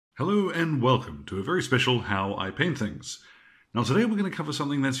Hello and welcome to a very special How I Paint Things. Now today we're going to cover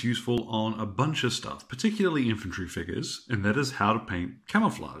something that's useful on a bunch of stuff, particularly infantry figures, and that is how to paint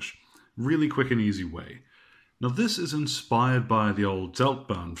camouflage. Really quick and easy way. Now this is inspired by the old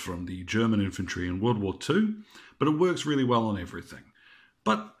Zeltbahn from the German infantry in World War II, but it works really well on everything.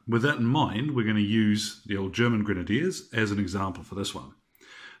 But with that in mind, we're going to use the old German Grenadiers as an example for this one.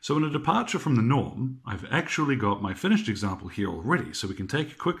 So in a departure from the norm, I've actually got my finished example here already, so we can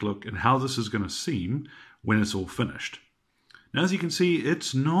take a quick look at how this is going to seem when it's all finished. Now as you can see,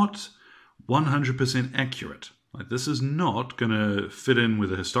 it's not 100% accurate. Like, this is not going to fit in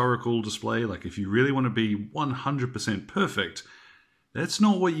with a historical display. Like, if you really want to be 100% perfect, that's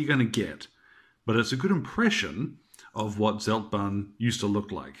not what you're going to get. But it's a good impression of what Zeltbahn used to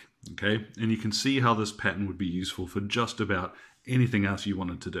look like. Okay, and you can see how this pattern would be useful for just about anything else you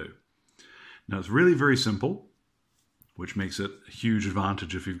wanted to do. Now it's really very simple, which makes it a huge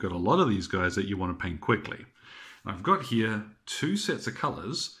advantage if you've got a lot of these guys that you want to paint quickly. I've got here two sets of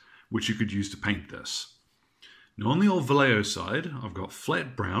colors which you could use to paint this. Now on the old Vallejo side, I've got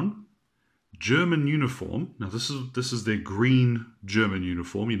flat brown, German uniform. Now this is their green German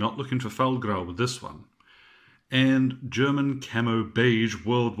uniform. You're not looking for Feldgrau with this one. And German Camo Beige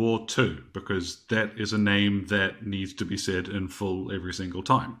World War II, because that is a name that needs to be said in full every single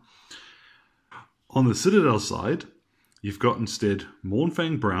time. On the Citadel side, you've got instead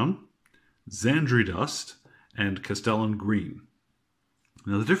Mournfang Brown, Zandri Dust, and Castellan Green.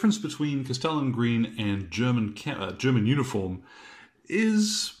 Now the difference between Castellan Green and German uniform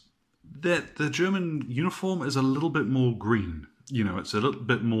is that the German uniform is a little bit more green. You know, it's a little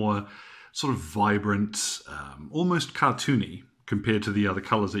bit more sort of vibrant, almost cartoony compared to the other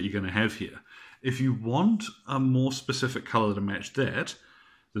colors that you're going to have here. If you want a more specific color to match that,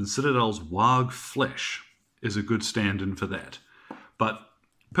 then Citadel's Wag Flesh is a good stand-in for that. But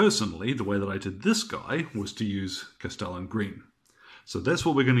personally, the way that I did this guy was to use Castellan Green. So that's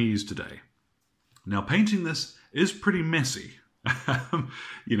what we're going to use today. Now painting this is pretty messy.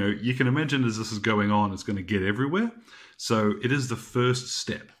 You know, you can imagine as this is going on, it's going to get everywhere. So it is the first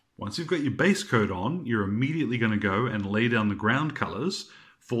step. Once you've got your base coat on, you're immediately going to go and lay down the ground colors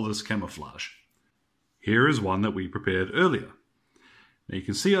for this camouflage. Here is one that we prepared earlier. Now you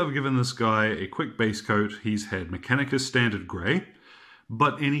can see I've given this guy a quick base coat. He's had Mechanicus Standard Grey,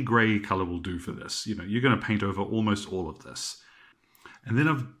 but any grey color will do for this. You know, you're going to paint over almost all of this. And then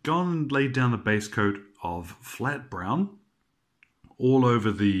I've gone and laid down the base coat of flat brown all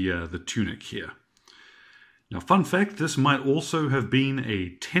over the tunic here. Now, fun fact, this might also have been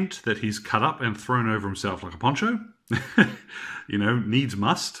a tent that he's cut up and thrown over himself like a poncho. You know, needs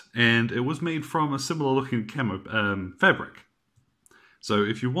must. And it was made from a similar looking camo fabric. So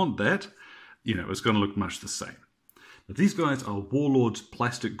if you want that, you know, it's going to look much the same. Now, these guys are Warlord's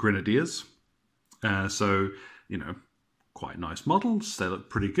Plastic Grenadiers. So, you know, quite nice models. They look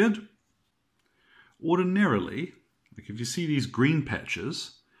pretty good. Ordinarily, like if you see these green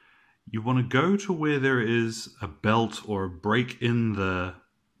patches, you want to go to where there is a belt or a break in the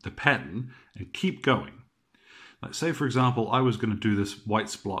pattern and keep going. Like say for example, I was going to do this white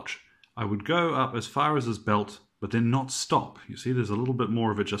splotch. I would go up as far as this belt, but then not stop. You see there's a little bit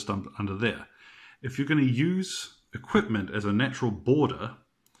more of it just under there. If you're going to use equipment as a natural border,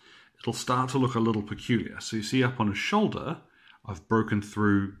 it'll start to look a little peculiar. So you see up on his shoulder, I've broken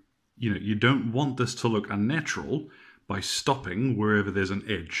through, you know, you don't want this to look unnatural by stopping wherever there's an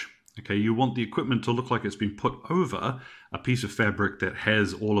edge. Okay, you want the equipment to look like it's been put over a piece of fabric that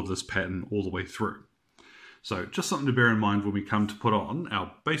has all of this pattern all the way through. So just something to bear in mind when we come to put on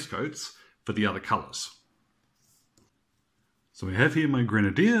our base coats for the other colors. So we have here my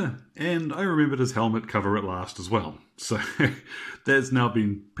Grenadier, and I remembered his helmet cover at last as well. So that's now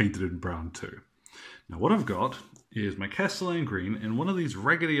been painted in brown too. Now what I've got is my Castellan Green and one of these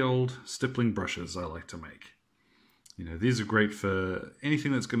raggedy old stippling brushes I like to make. You know, these are great for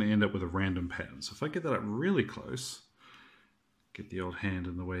anything that's going to end up with a random pattern. So if I get that up really close, get the old hand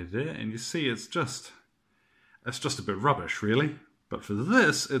in the way there, and you see it's just a bit rubbish, really. But for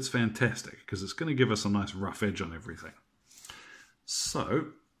this, it's fantastic, because it's going to give us a nice rough edge on everything. So,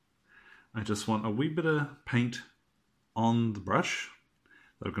 I just want a wee bit of paint on the brush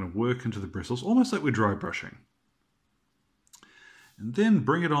that are going to work into the bristles, almost like we're dry brushing. And then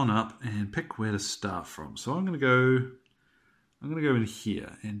bring it on up and pick where to start from. So I'm going to go in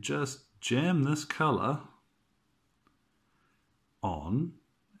here and just jam this color on,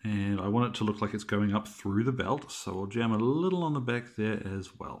 and I want it to look like it's going up through the belt, so I'll jam a little on the back there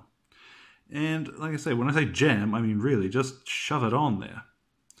as well. And like I say, when I say jam, I mean really just shove it on there.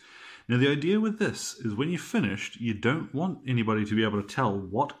 Now the idea with this is when you're finished, you don't want anybody to be able to tell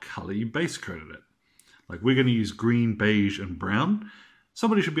what color you base coated it. Like we're going to use green, beige, and brown.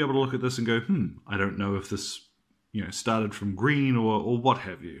 Somebody should be able to look at this and go, I don't know if this started from green or what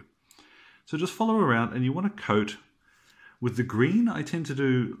have you. So just follow around, and you want to coat. With the green, I tend to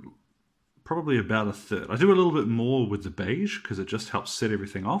do probably about a third. I do a little bit more with the beige because it just helps set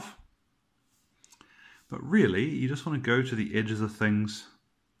everything off. But really, you just want to go to the edges of things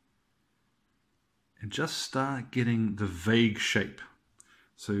and just start getting the vague shape.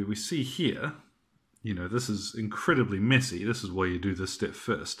 So we see here, this is incredibly messy. This is why you do this step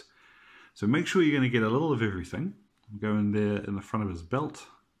first. So make sure you're going to get a little of everything. Go in there in the front of his belt.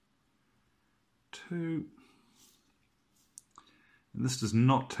 2. And this does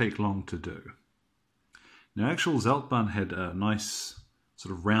not take long to do. Now, actual Zeltbahn had a nice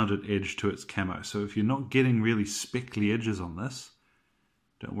sort of rounded edge to its camo. So if you're not getting really speckly edges on this,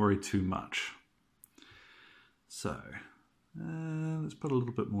 don't worry too much. So let's put a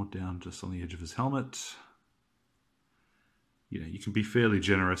little bit more down just on the edge of his helmet. You can be fairly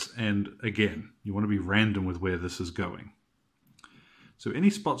generous, and again, you want to be random with where this is going. So any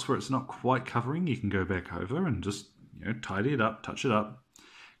spots where it's not quite covering, you can go back over and just tidy it up, touch it up,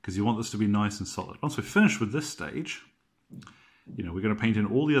 because you want this to be nice and solid. Once we're finished with this stage, we're going to paint in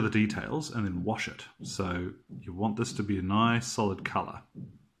all the other details and then wash it. So you want this to be a nice solid color.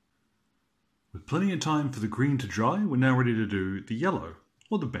 With plenty of time for the green to dry, we're now ready to do the yellow,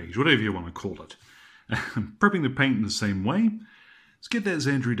 or the beige, whatever you want to call it. Prepping the paint in the same way. Let's get that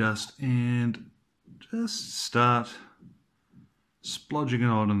Xandri dust and just start splodging it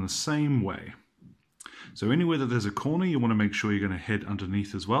on in the same way. So anywhere that there's a corner, you want to make sure you're going to head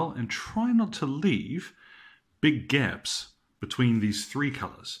underneath as well, and try not to leave big gaps between these 3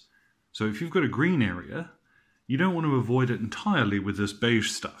 colors. So if you've got a green area, you don't want to avoid it entirely with this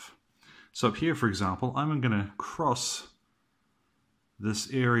beige stuff. So up here, for example, I'm going to cross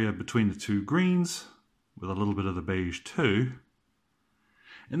this area between the 2 greens with a little bit of the beige too.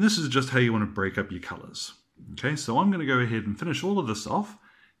 And this is just how you want to break up your colors. Okay, so I'm going to go ahead and finish all of this off,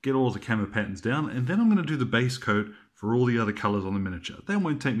 get all the camo patterns down, and then I'm going to do the base coat for all the other colors on the miniature. That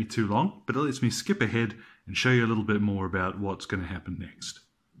won't take me too long, but it lets me skip ahead and show you a little bit more about what's going to happen next.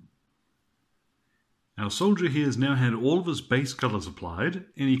 Our soldier here has now had all of his base colors applied,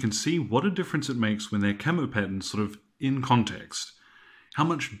 and you can see what a difference it makes when their camo pattern's sort of in context. How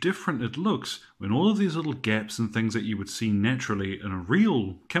much different it looks when all of these little gaps and things that you would see naturally in a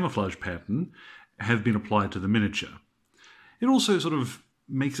real camouflage pattern have been applied to the miniature. It also sort of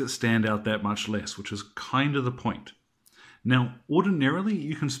makes it stand out that much less, which is kind of the point. Now, ordinarily,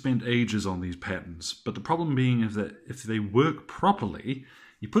 you can spend ages on these patterns, but the problem being is that if they work properly,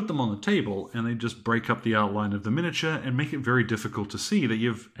 you put them on the table and they just break up the outline of the miniature and make it very difficult to see that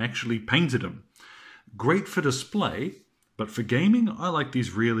you've actually painted them. Great for display, but for gaming, I like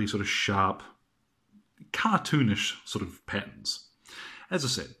these really sort of sharp, cartoonish sort of patterns. As I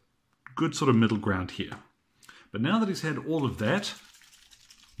said, good sort of middle ground here. But now that he's had all of that,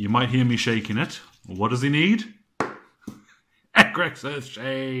 you might hear me shaking it. What does he need? Agrax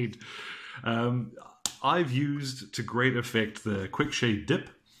Earthshade. I've used to great effect the Quick Shade Dip,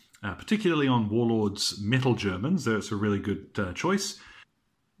 particularly on Warlord's Metal Germans. That's a really good choice.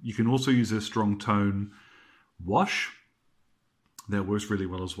 You can also use a Strong Tone Wash. That works really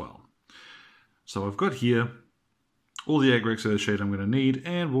well as well. So I've got here all the Agrax Earthshade I'm going to need,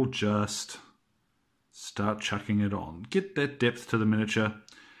 and we'll just start chucking it on. Get that depth to the miniature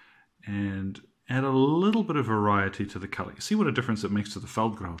and add a little bit of variety to the color. See what a difference it makes to the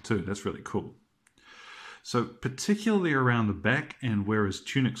Feldgrau too. That's really cool. So particularly around the back and where his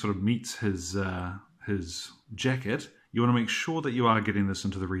tunic sort of meets his jacket, you want to make sure that you are getting this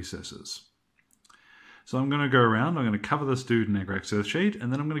into the recesses. So I'm going to go around, I'm going to cover this dude in Agrax Earthshade,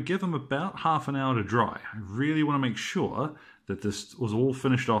 and then I'm going to give him about half an hour to dry. I really want to make sure that this was all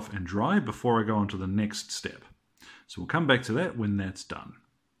finished off and dry before I go on to the next step. So we'll come back to that when that's done.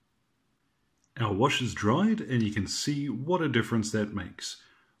 Our wash is dried, and you can see what a difference that makes.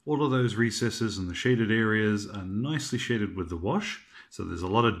 All of those recesses and the shaded areas are nicely shaded with the wash, so there's a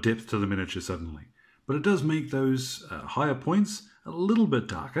lot of depth to the miniature suddenly. But it does make those higher points a little bit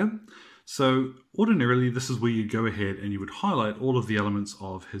darker. So ordinarily this is where you go ahead and you would highlight all of the elements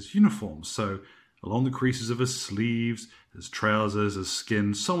of his uniform. So along the creases of his sleeves, his trousers, his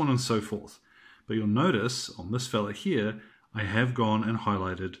skin, so on and so forth. But you'll notice on this fella here, I have gone and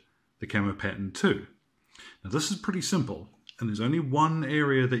highlighted the camo pattern too. Now this is pretty simple, and there's only one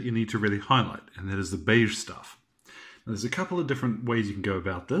area that you need to really highlight, and that is the beige stuff. Now, there's a couple of different ways you can go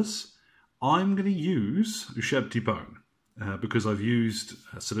about this. I'm going to use Ushabti Bone. because I've used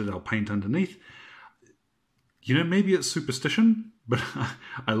Citadel paint underneath. You know, maybe it's superstition, but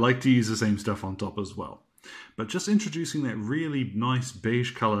I like to use the same stuff on top as well. But just introducing that really nice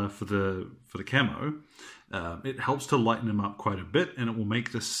beige color for the camo, it helps to lighten them up quite a bit, and it will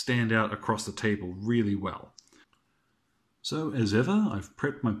make this stand out across the table really well. So as ever, I've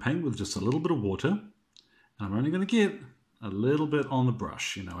prepped my paint with just a little bit of water, and I'm only going to get a little bit on the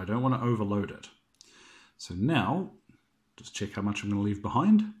brush. You know, I don't want to overload it. So now, just check how much I'm going to leave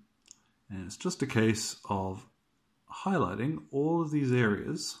behind, and it's just a case of highlighting all of these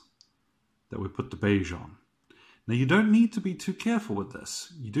areas that we put the beige on. Now you don't need to be too careful with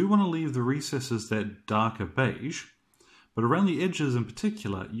this. You do want to leave the recesses that darker beige, but around the edges in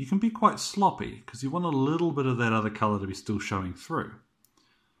particular, you can be quite sloppy because you want a little bit of that other color to be still showing through.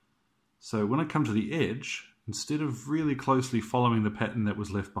 So when I come to the edge, instead of really closely following the pattern that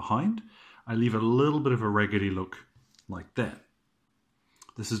was left behind, I leave a little bit of a raggedy look like that.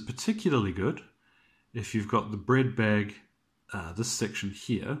 This is particularly good if you've got the bread bag, this section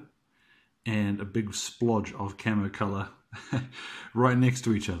here, and a big splodge of camo color right next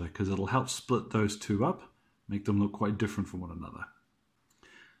to each other, because it'll help split those two up, make them look quite different from one another.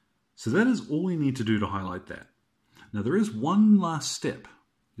 So that is all we need to do to highlight that. Now there is one last step.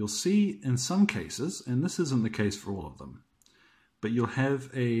 You'll see in some cases, and this isn't the case for all of them, but you'll have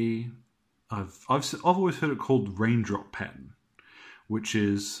a, I've always heard it called raindrop pattern, which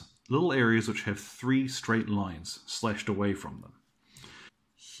is little areas which have 3 straight lines slashed away from them.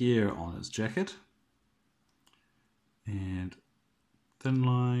 Here on his jacket, and thin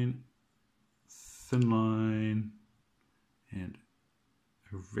line, and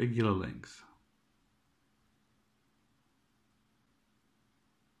a regular length.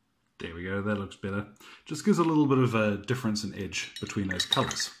 There we go, that looks better. Just gives a little bit of a difference in edge between those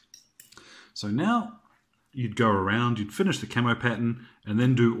colors. So now you'd go around, you'd finish the camo pattern, and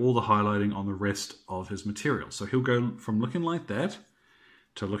then do all the highlighting on the rest of his material. So he'll go from looking like that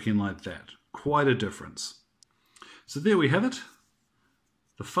to looking like that. Quite a difference. So there we have it.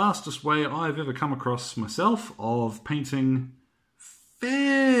 The fastest way I've ever come across myself of painting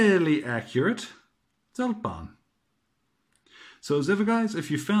fairly accurate Zeltbahn. So as ever guys, if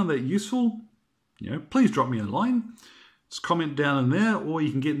you found that useful, please drop me a line. Just comment down in there, or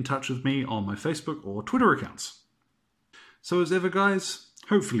you can get in touch with me on my Facebook or Twitter accounts. So as ever guys,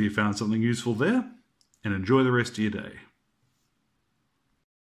 hopefully you found something useful there, and enjoy the rest of your day.